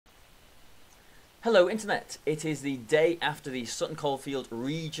Hello Internet, it is the day after the Sutton Coldfield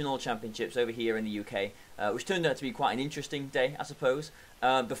Regional Championships over here in the UK, which turned out to be quite an interesting day, I suppose.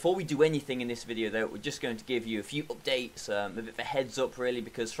 Before we do anything in this video though, we're just going to give you a few updates, a bit of a heads up really,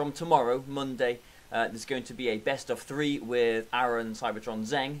 because from tomorrow, Monday, there's going to be a best of 3 with Aaron Cybertron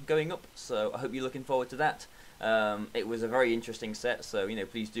Zeng going up, so I hope you're looking forward to that. It was a very interesting set, so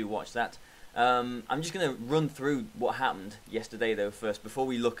please do watch that. I'm just going to run through what happened yesterday though first before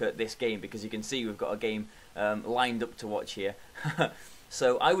we look at this game, because you can see we've got a game lined up to watch here.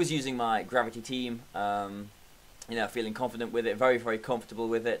 So I was using my Gravity team, feeling confident with it, very comfortable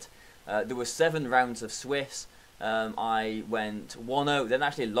with it. There were 7 rounds of Swiss. I went 1-0, then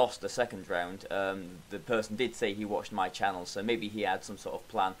actually lost the second round. The person did say he watched my channel, so maybe he had some sort of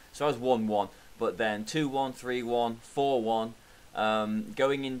plan. So I was 1-1, but then 2-1, 3-1, 4-1.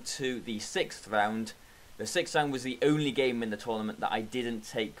 Going into the 6th round, the 6th round was the only game in the tournament that I didn't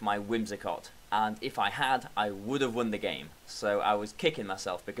take my Whimsicott, and if I had, I would have won the game. So I was kicking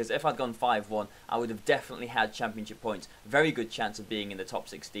myself, because if I'd gone 5-1, I would have definitely had championship points, very good chance of being in the top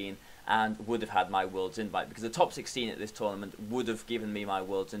 16, and would have had my World's Invite, because the top 16 at this tournament would have given me my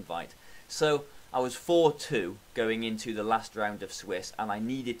World's Invite. So I was 4-2 going into the last round of Swiss, and I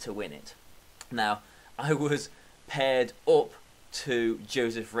needed to win it. Now, I was paired up to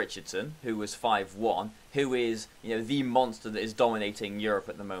Joseph Richardson, who was 5-1, who is the monster that is dominating Europe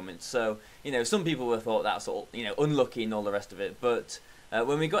at the moment. So some people would have thought that's all unlucky and all the rest of it, but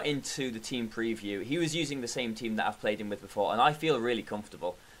when we got into the team preview, he was using the same team that I've played him with before, and I feel really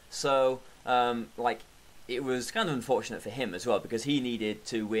comfortable. So it was kind of unfortunate for him as well, because he needed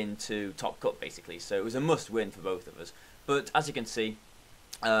to win to top cut basically, so it was a must win for both of us. But as you can see,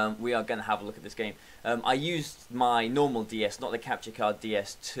 we are going to have a look at this game. I used my normal DS, not the capture card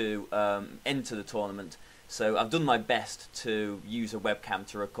DS, to enter the tournament. So I've done my best to use a webcam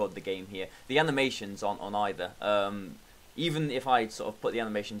to record the game here. The animations aren't on either. Even if I sort of put the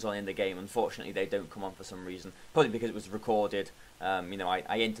animations on in the game, unfortunately they don't come on for some reason. Probably because it was recorded.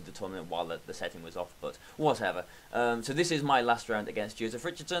 I entered the tournament while the setting was off, but whatever. So this is my last round against Joseph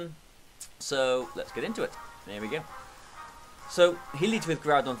Richardson. So let's get into it. There we go. So he leads with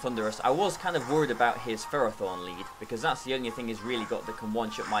Groudon Thundurus. I was kind of worried about his Ferrothorn lead, because that's the only thing he's really got that can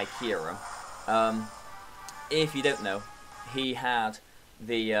one-shot my Kyurem. If you don't know, he had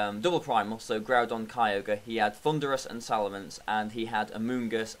the double primal, so Groudon, Kyogre. He had Thundurus and Salamence, and he had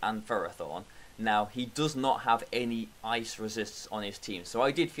Amoonguss and Ferrothorn. Now, he does not have any ice resists on his team, so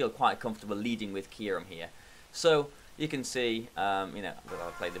I did feel quite comfortable leading with Kyurem here. So you can see, I'll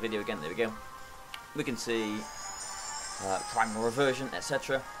play the video again, there we go. We can see primal reversion,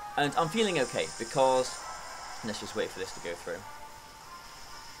 etc. And I'm feeling okay, because let's just wait for this to go through.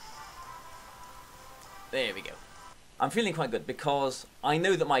 There we go. I'm feeling quite good, because I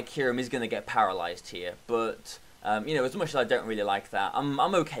know that my Kyurem is going to get paralyzed here, but as much as I don't really like that, I'm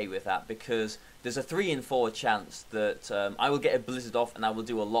okay with that, because there's a 3 in 4 chance that I will get a Blizzard off and I will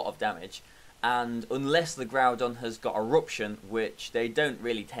do a lot of damage. And unless the Groudon has got Eruption, which they don't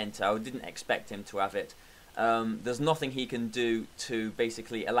really tend to, I didn't expect him to have it, there's nothing he can do to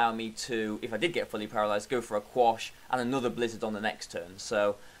basically allow me to, if I did get fully paralyzed, go for a Quash and another Blizzard on the next turn.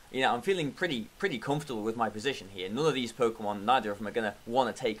 So I'm feeling pretty comfortable with my position here. None of these Pokemon, neither of them, are going to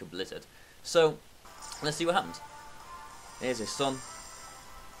want to take a Blizzard. So let's see what happens. Here's his Sun.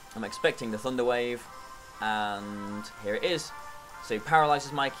 I'm expecting the Thunder Wave, and here it is. So he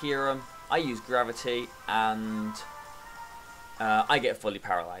paralyzes my Kyurem. I use Gravity, and I get fully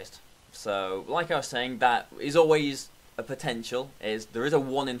paralyzed. So, like I was saying, that is always a potential. There is a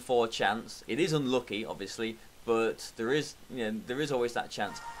 1 in 4 chance. It is unlucky, obviously, but there is always that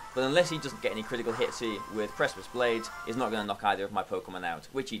chance. But unless he doesn't get any critical hits here with Precipice Blades, he's not going to knock either of my Pokemon out,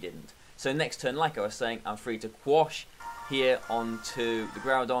 which he didn't. So next turn, like I was saying, I'm free to Quash here onto the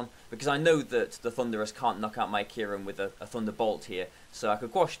Groudon, because I know that the Thundurus can't knock out my Kyurem with a Thunderbolt here. So I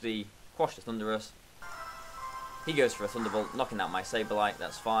could quash the Thundurus. He goes for a Thunderbolt, knocking out my Sableye.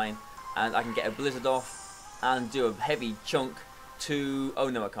 That's fine. And I can get a Blizzard off and do a heavy chunk to... oh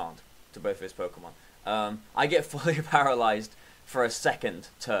no, I can't. To both of his Pokemon. I get fully paralyzed for a second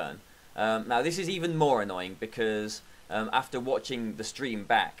turn. Now this is even more annoying, because after watching the stream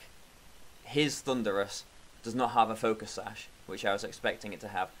back, his Thundurus does not have a Focus Sash, which I was expecting it to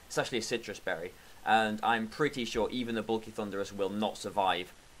have. It's actually a Citrus Berry, and I'm pretty sure even the bulky Thundurus will not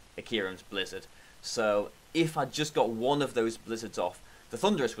survive a Kyurem's Blizzard. So if I'd just got one of those Blizzards off, the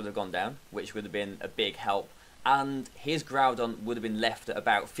Thundurus would have gone down, which would have been a big help, and his Groudon would have been left at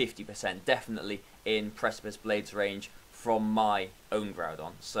about 50%, definitely in Precipice Blades range from my own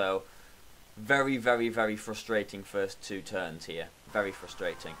Groudon. So very frustrating first 2 turns here. Very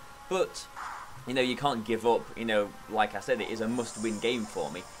frustrating. But you know, you can't give up. You know, like I said, it is a must-win game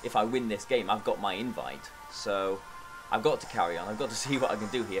for me. If I win this game, I've got my invite. So I've got to carry on. I've got to see what I can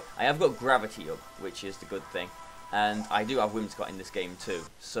do here. I have got gravity up, which is the good thing. And I do have Whimsicott in this game too.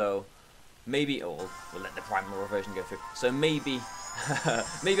 So maybe, oh, we'll let the primal version go through. So maybe,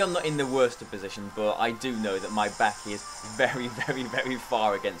 maybe I'm not in the worst of position, but I do know that my back is very, very, very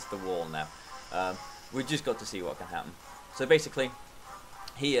far against the wall now. We've just got to see what can happen. So basically,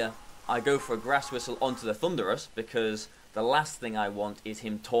 here I go for a Grass Whistle onto the Thunderous, because the last thing I want is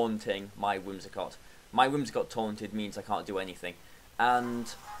him taunting my Whimsicott. My Whimsicott taunted means I can't do anything.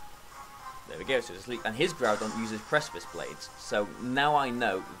 And there we go, so it's asleep. And his Groudon uses Precipice Blades. So now I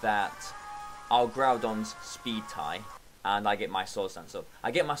know that our Groudon's Speed Tie, and I get my Sword Stance up.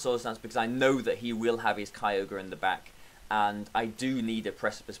 I get my Sword Stance because I know that he will have his Kyogre in the back. And I do need a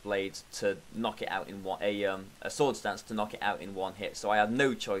Precipice Blades to knock it out in one, a Sword Stance to knock it out in one hit. So I had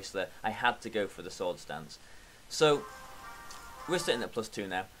no choice there. I had to go for the Sword Stance. So we're sitting at +2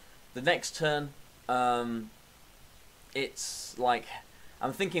 now. The next turn, it's like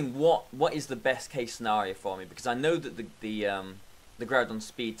I'm thinking, what is the best case scenario for me? Because I know that the Groudon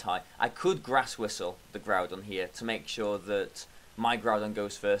Speed Tie, I could Grass Whistle the Groudon here to make sure that my Groudon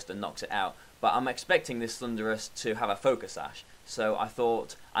goes first and knocks it out. But I'm expecting this Thunderous to have a Focus Sash, so I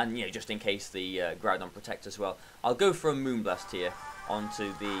thought, and you know, just in case the Groudon Protect as well, I'll go for a Moonblast here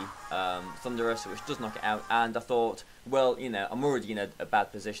onto the Thunderous, which does knock it out. And I thought, well, you know, I'm already in a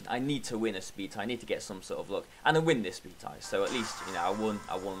bad position. I need to win a Speed Tie. I need to get some sort of luck, and I win this Speed Tie. So at least, you know, I won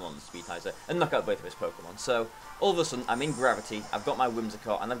one of the Speed Ties there, and knock out both of his Pokemon. So all of a sudden, I'm in Gravity. I've got my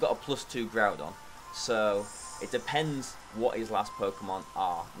Whimsicott, and I've got a +2 Groudon. So it depends what his last Pokemon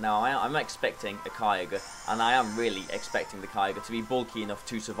are. Now, I'm expecting a Kyogre, and I am really expecting the Kyogre to be bulky enough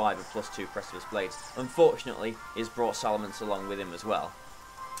to survive a +2 Precipice Blades. Unfortunately, he's brought Salamence along with him as well.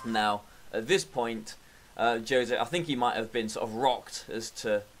 Now, at this point, Joseph, I think he might have been sort of rocked as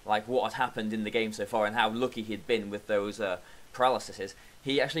to like what had happened in the game so far and how lucky he'd been with those paralyses.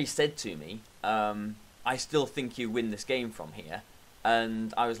 He actually said to me, I still think you win this game from here.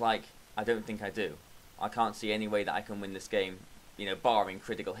 And I was like, I don't think I do. I can't see any way that I can win this game, you know, barring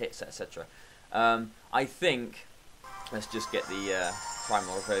critical hits, etc. I think, let's just get the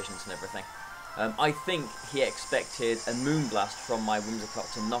primal reversions and everything. I think he expected a Moonblast from my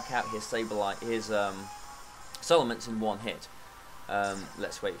Whimsicott to knock out his Salamence in one hit.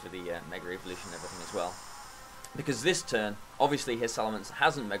 Let's wait for the Mega Evolution and everything as well. Because this turn, obviously his Salamence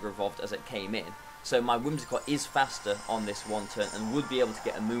hasn't Mega Evolved as it came in, so my Whimsicott is faster on this one turn and would be able to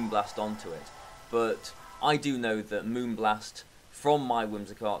get a Moonblast onto it. But I do know that Moonblast from my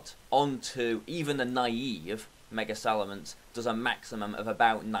Whimsicott onto even a naive Mega Salamence does a maximum of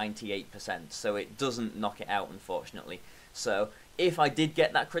about 98%, so it doesn't knock it out, unfortunately. So if I did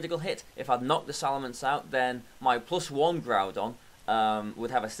get that critical hit, if I'd knocked the Salamence out, then my +1 Groudon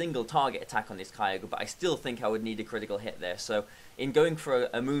would have a single target attack on this Kyogre, but I still think I would need a critical hit there. So in going for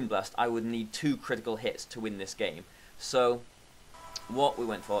a Moonblast, I would need 2 critical hits to win this game. So what we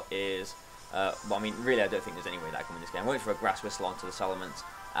went for is, well, I mean, really I don't think there's any way that I can win this game. I went for a Grass Whistle onto the Salamence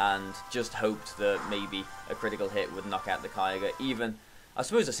and just hoped that maybe a critical hit would knock out the Kyogre. Even, I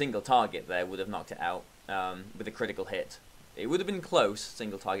suppose a single target there would have knocked it out with a critical hit. It would have been close,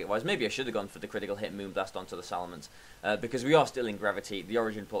 single target wise. Maybe I should have gone for the critical hit Moonblast onto the Salamence, because we are still in Gravity, the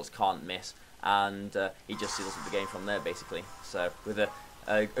Origin Pulse can't miss, and he just seals up the game from there, basically. So with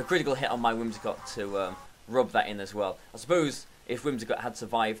a critical hit on my Whimsicott to rub that in as well. I suppose if Whimsicott had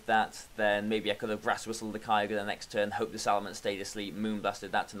survived that, then maybe I could have Grass Whistled the Kyogre the next turn, hoped the Salamence stayed asleep,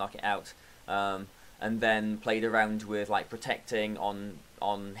 Moonblasted that to knock it out, and then played around with like protecting on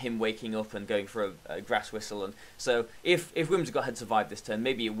him waking up and going for a Grass Whistle. And so if Whimsicott had survived this turn,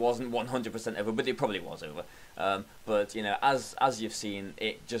 maybe it wasn't 100% over, but it probably was over. But you know, as you've seen,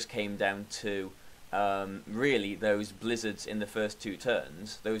 it just came down to really those blizzards in the first 2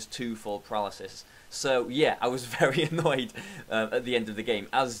 turns, those 2 full paralysis. So yeah, I was very annoyed at the end of the game,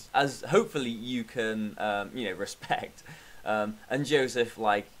 as hopefully you can you know, respect. And Joseph,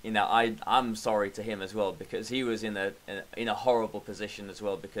 like, you know, I'm sorry to him as well, because he was in a horrible position as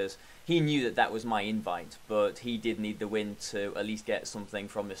well, because he knew that that was my invite, but he did need the win to at least get something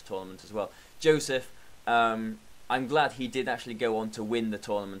from this tournament as well. Joseph, I'm glad he did actually go on to win the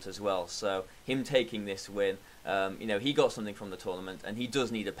tournament as well. So him taking this win, you know, he got something from the tournament, and he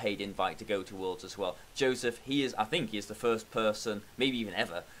does need a paid invite to go to Worlds as well. Joseph, I think he is the first person, maybe even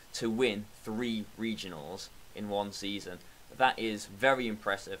ever, to win 3 regionals in one season. That is very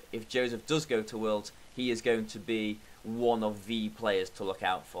impressive. If Joseph does go to Worlds, he is going to be one of the players to look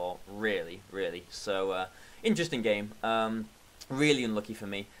out for, really, really. So, interesting game. Really unlucky for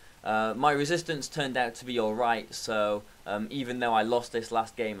me. My resistance turned out to be alright, so even though I lost this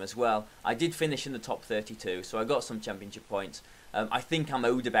last game as well, I did finish in the top 32, so I got some championship points. I think I'm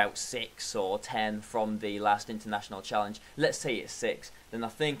owed about 6 or 10 from the last international challenge. Let's say it's 6. Then I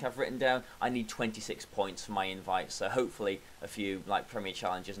think I've written down I need 26 points for my invite, so hopefully a few like Premier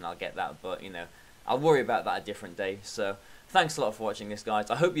Challenges and I'll get that, but you know, I'll worry about that a different day. So thanks a lot for watching this, guys.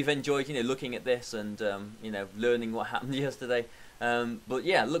 I hope you've enjoyed, you know, looking at this and you know, learning what happened yesterday. But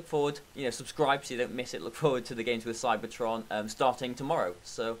yeah, look forward, you know, subscribe so you don't miss it. Look forward to the games with Cybertron starting tomorrow.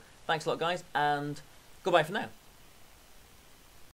 So thanks a lot, guys, and goodbye for now.